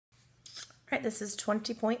Right, this is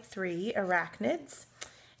 20.3 arachnids.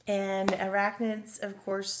 And arachnids, of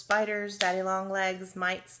course, spiders, daddy long legs,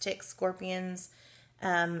 mites, ticks, scorpions.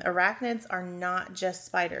 Arachnids are not just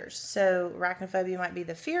spiders. So arachnophobia might be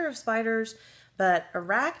the fear of spiders, but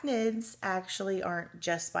arachnids actually aren't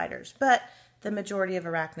just spiders. But the majority of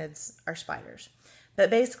arachnids are spiders. But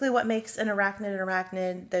basically what makes an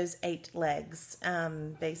arachnid, those 8 legs.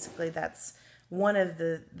 Basically that's one of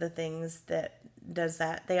the things that does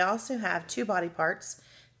that. They also have 2 body parts.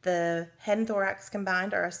 The head and thorax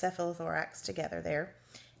combined are a cephalothorax together there.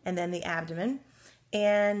 And then the abdomen.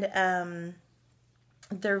 And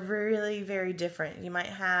they're really very different. You might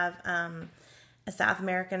have a South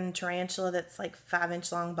American tarantula that's like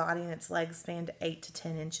 5-inch long body and its legs span to 8 to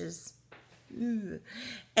 10 inches. Ooh.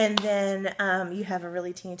 And then you have a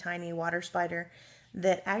really teeny tiny water spider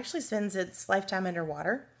that actually spends its lifetime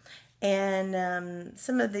underwater. And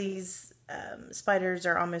some of these spiders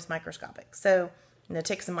are almost microscopic. So,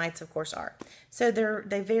 ticks and mites, of course, are. So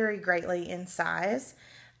they vary greatly in size.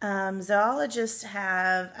 Zoologists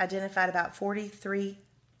have identified about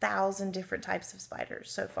 43,000 different types of spiders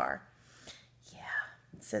so far. Yeah.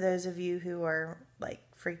 So those of you who are like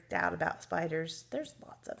freaked out about spiders, there's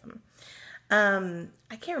lots of them.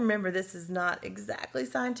 I can't remember, this is not exactly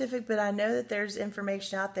scientific, but I know that there's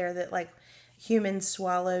information out there that like humans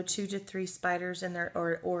swallow 2 to 3 spiders in their,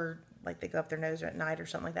 or like they go up their nose at night or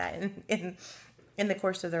something like that in the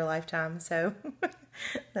course of their lifetime. So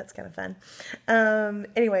that's kind of fun.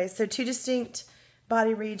 Anyway, so 2 distinct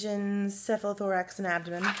body regions, cephalothorax and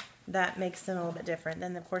abdomen. That makes them a little bit different.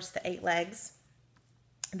 Then, of course, the 8 legs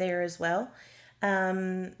there as well.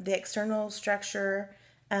 The external structure,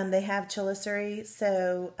 they have chelicerae.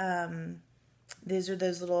 So these are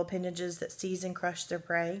those little appendages that seize and crush their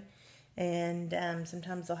prey. And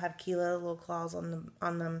sometimes they'll have chela, little claws on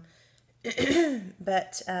them.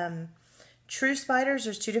 But true spiders,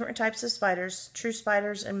 there's 2 different types of spiders, true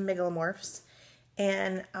spiders and megalomorphs.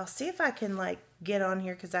 And I'll see if I can like get on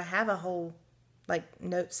here because I have a whole like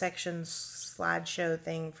note section slideshow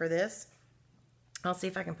thing for this. I'll see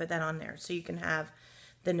if I can put that on there so you can have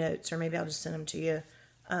the notes, or maybe I'll just send them to you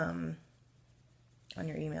on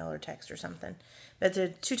your email or text or something. But there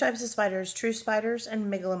are 2 types of spiders, true spiders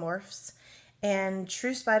and megalomorphs. And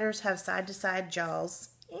true spiders have side-to-side jaws.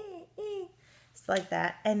 It's like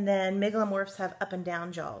that. And then megalomorphs have up and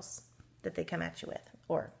down jaws that they come at you with,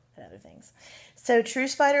 or other things. So true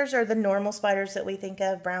spiders are the normal spiders that we think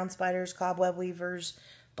of, brown spiders, cobweb weavers,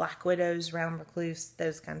 black widows, round recluse,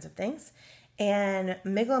 those kinds of things. And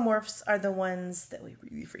megalomorphs are the ones that we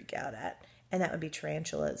really freak out at, and that would be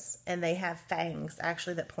tarantulas. And they have fangs,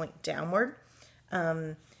 actually, that point downward.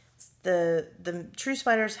 The true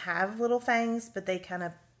spiders have little fangs, but they kind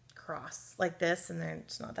of cross like this, and then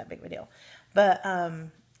it's not that big of a deal. But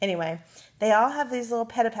anyway, they all have these little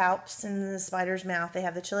pedipalps in the spider's mouth. They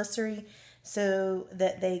have the chelicerae so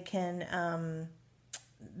that they can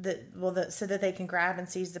so that they can grab and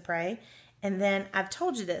seize the prey. And then I've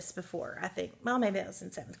told you this before, I think. Well, maybe that was in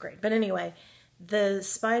 7th grade. But anyway, the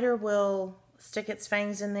spider will stick its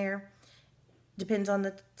fangs in there. Depends on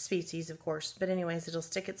the species, of course. But anyways, it'll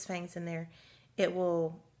stick its fangs in there. It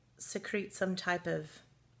will secrete some type of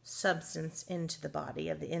substance into the body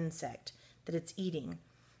of the insect that it's eating.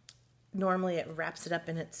 Normally it wraps it up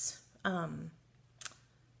in its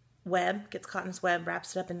web, gets caught in its web,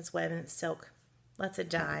 wraps it up in its web and its silk, lets it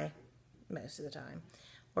die most of the time,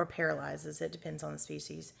 or paralyzes it, depends on the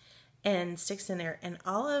species, and sticks in there, and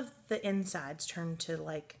all of the insides turn to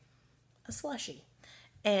like a slushy,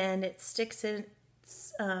 and it sticks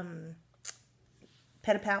its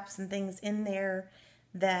pedipalps and things in there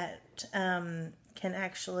that can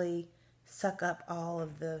actually suck up all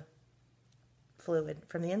of the fluid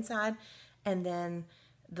from the inside, and then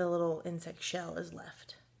the little insect shell is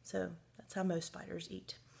left. So that's how most spiders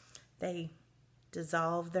eat. They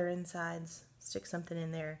dissolve their insides, stick something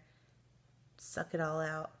in there, suck it all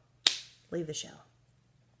out, leave the shell.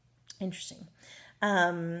 Interesting.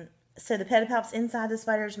 So the pedipalp's inside the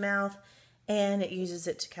spider's mouth, and it uses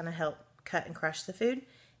it to kind of help cut and crush the food.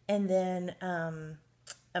 And then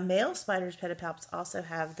a male spider's pedipalps also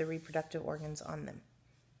have the reproductive organs on them.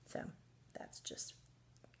 So that's just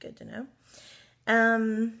good to know.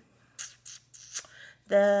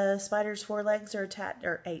 The spider's 4 legs are attached,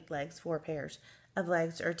 or 8 legs, 4 pairs of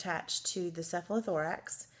legs are attached to the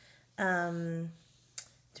cephalothorax.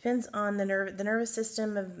 Depends on the nervous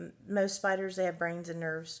system of most spiders. They have brains and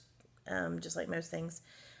nerves, just like most things.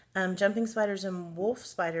 Jumping spiders and wolf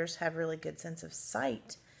spiders have really good sense of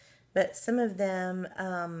sight, but some of them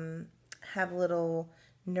have little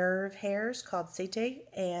nerve hairs called setae,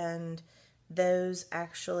 and those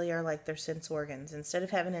actually are like their sense organs. Instead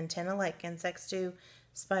of having antenna like insects do,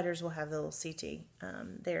 spiders will have the little CT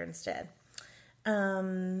there instead.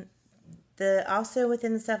 Also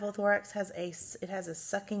within the cephalothorax has a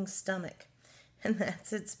sucking stomach, and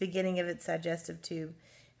that's its beginning of its digestive tube.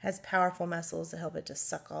 Has powerful muscles to help it to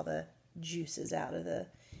suck all the juices out of the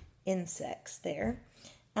insects there.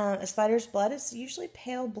 A spider's blood is usually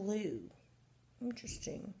pale blue.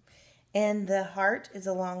 Interesting. And the heart is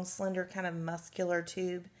a long, slender, kind of muscular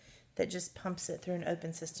tube that just pumps it through an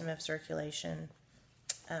open system of circulation,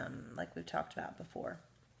 like we've talked about before.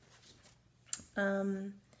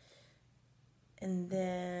 And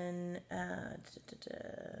then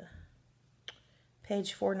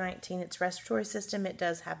page 419, its respiratory system, it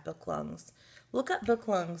does have book lungs. Look up book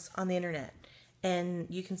lungs on the internet, and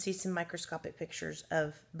you can see some microscopic pictures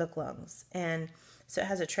of book lungs. And so it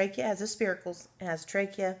has a trachea, it has a spiracles, it has a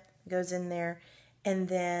trachea, goes in there, and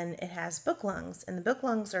then it has book lungs. And the book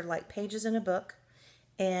lungs are like pages in a book,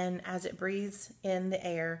 and as it breathes in the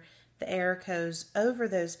air goes over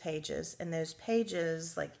those pages, and those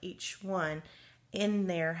pages, like each one in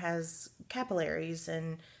there, has capillaries,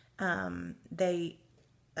 and they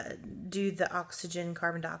do the oxygen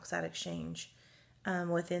carbon dioxide exchange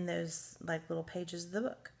within those like little pages of the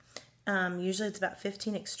book. Usually it's about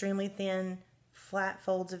 15 extremely thin flat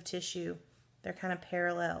folds of tissue. They're kind of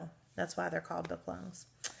parallel. That's why they're called book lungs.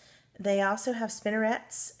 They also have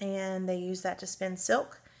spinnerets, and they use that to spin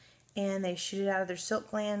silk, and they shoot it out of their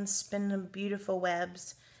silk glands, spin them beautiful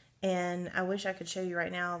webs. And I wish I could show you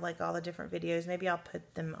right now like all the different videos. Maybe I'll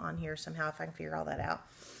put them on here somehow if I can figure all that out.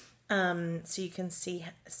 So you can see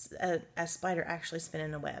a spider actually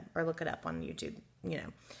spinning a web, or look it up on YouTube,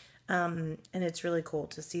 and it's really cool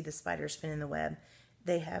to see the spider spinning the web.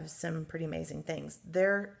 They have some pretty amazing things.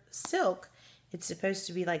 Their silk, it's supposed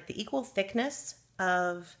to be like the equal thickness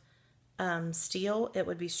of steel. It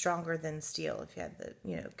would be stronger than steel if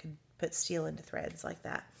you had could put steel into threads like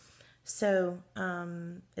that. So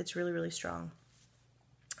it's really, really strong.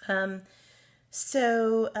 The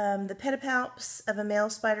pedipalps of a male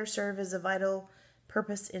spider serve as a vital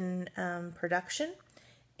purpose in production.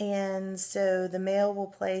 And so the male will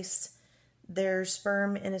place their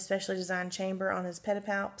sperm in a specially designed chamber on his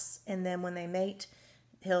pedipalps, and then when they mate,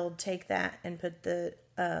 he'll take that and put the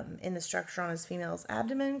in the structure on his female's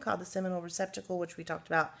abdomen called the seminal receptacle, which we talked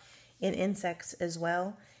about in insects as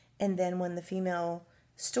well. And then when the female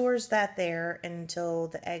stores that there until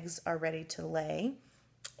the eggs are ready to lay,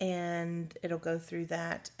 and it'll go through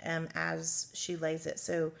that as she lays it.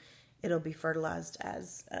 So it'll be fertilized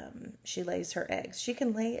as she lays her eggs. She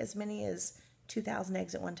can lay as many as 2,000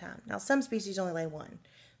 eggs at one time. Now, some species only lay one,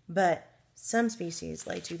 but some species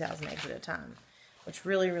lay 2,000 eggs at a time, which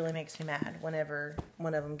really, really makes me mad whenever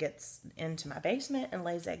one of them gets into my basement and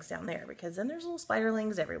lays eggs down there, because then there's little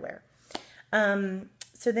spiderlings everywhere.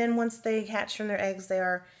 So then once they hatch from their eggs, they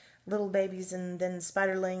are little babies, and then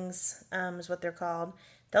spiderlings is what they're called.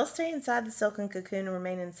 They'll stay inside the silken cocoon and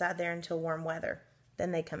remain inside there until warm weather.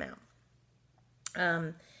 Then they come out.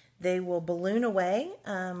 They will balloon away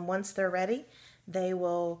once they're ready. They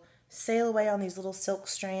will sail away on these little silk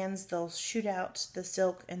strands. They'll shoot out the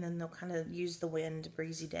silk, and then they'll kind of use the wind,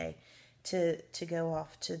 breezy day, to go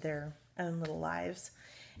off to their own little lives.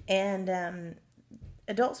 And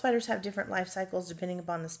adult spiders have different life cycles depending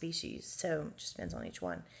upon the species, so it just depends on each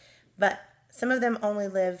one. But some of them only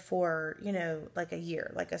live for, like a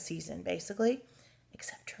year, like a season, basically,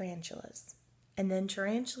 except tarantulas. And then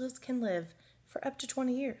tarantulas can live for up to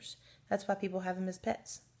 20 years. That's why people have them as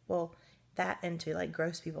pets. Well, that and to like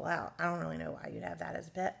gross people out. I don't really know why you'd have that as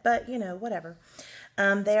a pet, but whatever.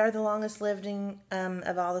 They are the longest living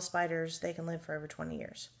of all the spiders. They can live for over 20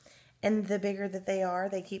 years. And the bigger that they are,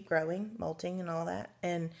 they keep growing, molting and all that.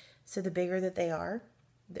 And so the bigger that they are,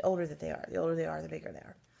 the older that they are. The older they are, the bigger they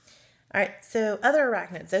are. All right, so other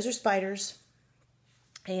arachnids. Those are spiders.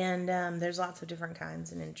 And there's lots of different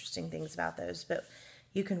kinds and interesting things about those, but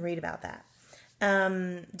you can read about that.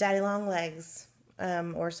 Daddy long legs,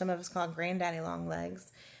 or some of us call it granddaddy long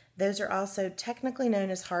legs. Those are also technically known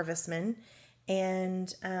as harvestmen,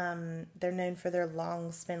 and they're known for their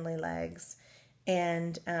long, spindly legs.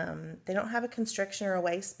 And they don't have a constriction or a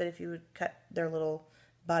waist, but if you would cut their little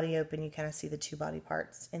body open, you kind of see the two body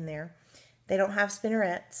parts in there. They don't have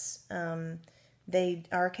spinnerets. They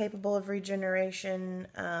are capable of regeneration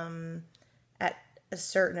at a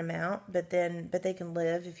certain amount, but they can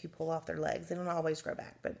live if you pull off their legs. They don't always grow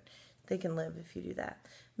back, but they can live if you do that.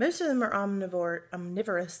 Most of them are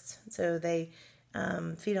omnivorous, so they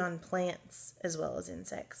feed on plants as well as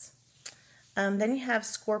insects. Then you have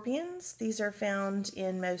scorpions. These are found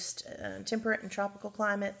in most temperate and tropical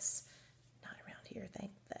climates. here.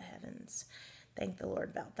 Thank the heavens. Thank the Lord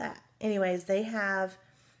about that. Anyways, they have,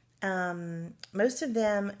 most of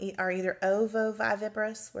them are either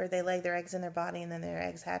ovoviviparous, where they lay their eggs in their body and then their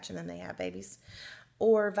eggs hatch and then they have babies,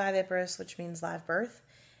 or viviparous, which means live birth.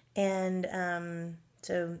 And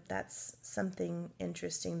so that's something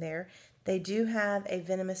interesting there. They do have a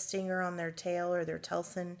venomous stinger on their tail or their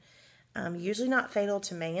telson. Usually not fatal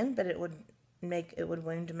to man, but it would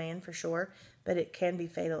wound a man for sure. But it can be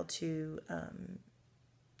fatal to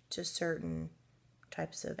certain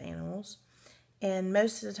types of animals. And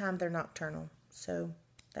most of the time they're nocturnal. So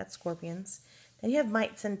that's scorpions. Then you have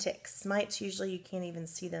mites and ticks. Mites, usually you can't even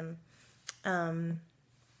see them.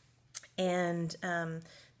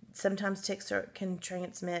 Sometimes ticks can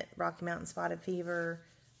transmit Rocky Mountain spotted fever,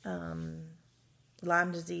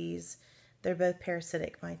 Lyme disease. They're both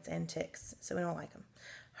parasitic, mites and ticks, so we don't like them.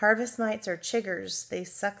 Harvest mites are chiggers. They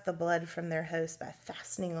suck the blood from their host by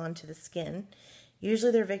fastening onto the skin.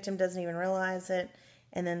 Usually their victim doesn't even realize it,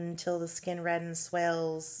 and then until the skin reddens,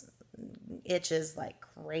 swells, itches like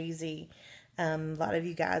crazy. A lot of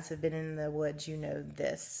you guys have been in the woods, you know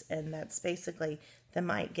this, and that's basically the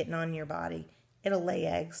mite getting on your body. It'll lay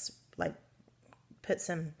eggs, like put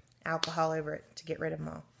some alcohol over it to get rid of them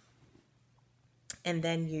all. And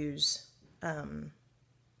then use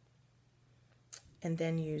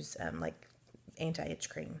like anti-itch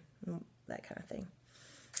cream, that kind of thing.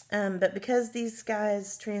 But because these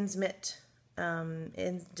guys transmit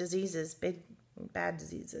in diseases, bad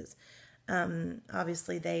diseases,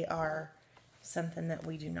 obviously they are something that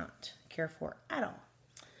we do not care for at all.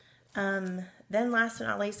 Then last but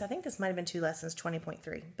not least, I think this might have been 2 lessons,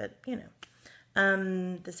 20.3, but you know,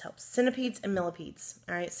 this helps. Centipedes and millipedes.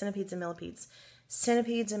 All right, centipedes and millipedes.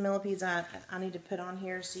 Centipedes and millipedes I need to put on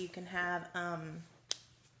here so you can have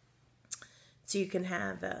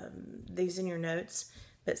these in your notes.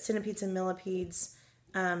 But centipedes and millipedes,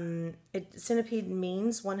 centipede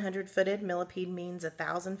means 100-footed, millipede means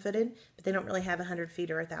 1,000-footed, but they don't really have 100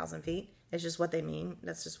 feet or 1,000 feet. It's just what they mean.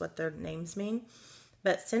 That's just what their names mean.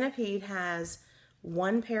 But centipede has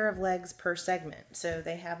 1 pair of legs per segment. So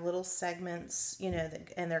they have little segments, you know,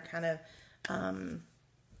 and they're kind of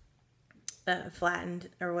flattened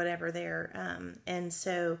or whatever there. And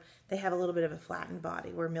so they have a little bit of a flattened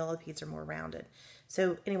body, where millipedes are more rounded.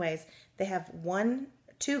 So anyways, they have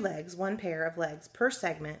 2 legs, 1 pair of legs per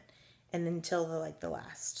segment, and until the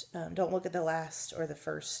last. Don't look at the last or the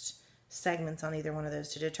first segments on either one of those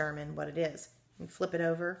to determine what it is. You can flip it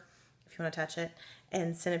over if you want to touch it.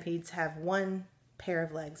 And centipedes have 1 pair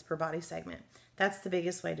of legs per body segment. That's the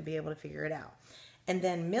biggest way to be able to figure it out. And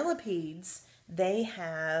then millipedes, they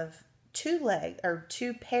have 2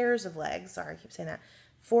 pairs of legs. Sorry, I keep saying that.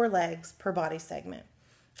 4 legs per body segment.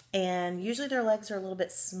 And usually their legs are a little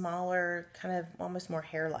bit smaller, kind of almost more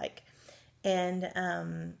hair-like.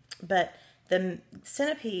 And but the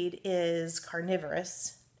centipede is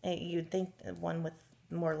carnivorous. You'd think one with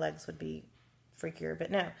more legs would be freakier, but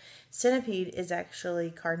no. Centipede is actually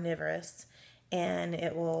carnivorous, and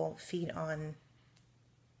it will feed on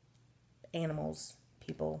animals,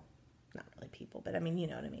 people, not really people, but I mean, you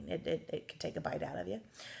know what I mean. It could take a bite out of you.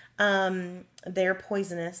 They're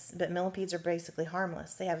poisonous, but millipedes are basically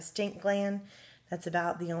harmless. They have a stink gland. That's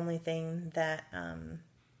about the only thing that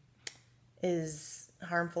is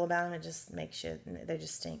harmful about them. It just makes they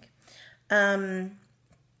just stink.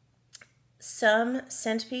 Some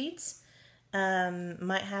centipedes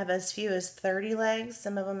might have as few as 30 legs.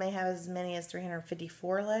 Some of them may have as many as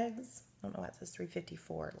 354 legs. I don't know why it says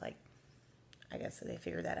 354. Like, I guess they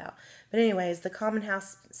figured that out. But anyways, the common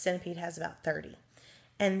house centipede has about 30.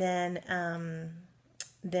 And then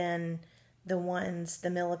the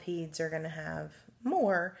millipedes are going to have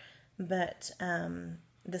more. But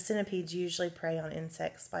the centipedes usually prey on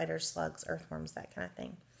insects, spiders, slugs, earthworms, that kind of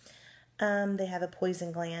thing. They have a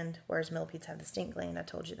poison gland, whereas millipedes have the stink gland. I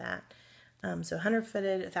told you that. So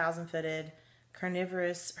 100-footed, 1,000-footed,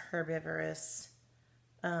 carnivorous, herbivorous,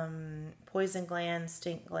 poison gland,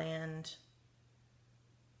 stink gland.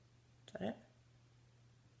 Is that it?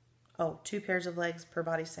 Oh, 2 pairs of legs per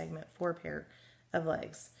body segment, 4 pair of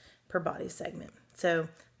legs per body segment. So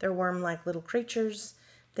they're worm-like little creatures.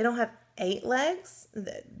 They don't have 8 legs.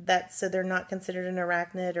 So they're not considered an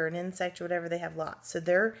arachnid or an insect or whatever. They have lots. So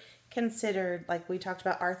they're considered, like we talked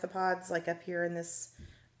about arthropods, like up here in this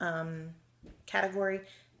category.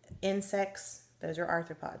 Insects, those are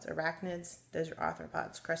arthropods. Arachnids, those are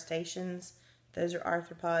arthropods. Crustaceans, those are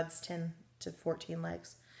arthropods, 10 to 14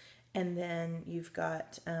 legs. And then you've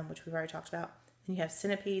got, which we've already talked about, then you have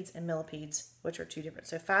centipedes and millipedes, which are 2 different.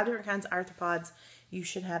 So 5 different kinds of arthropods. You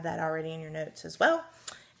should have that already in your notes as well.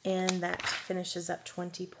 And that finishes up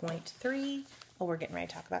 20.3. Well, we're getting ready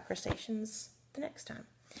to talk about crustaceans the next time.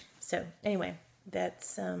 So anyway,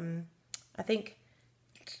 that's, I think,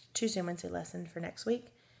 Tuesday and Wednesday lesson for next week.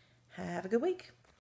 Have a good week.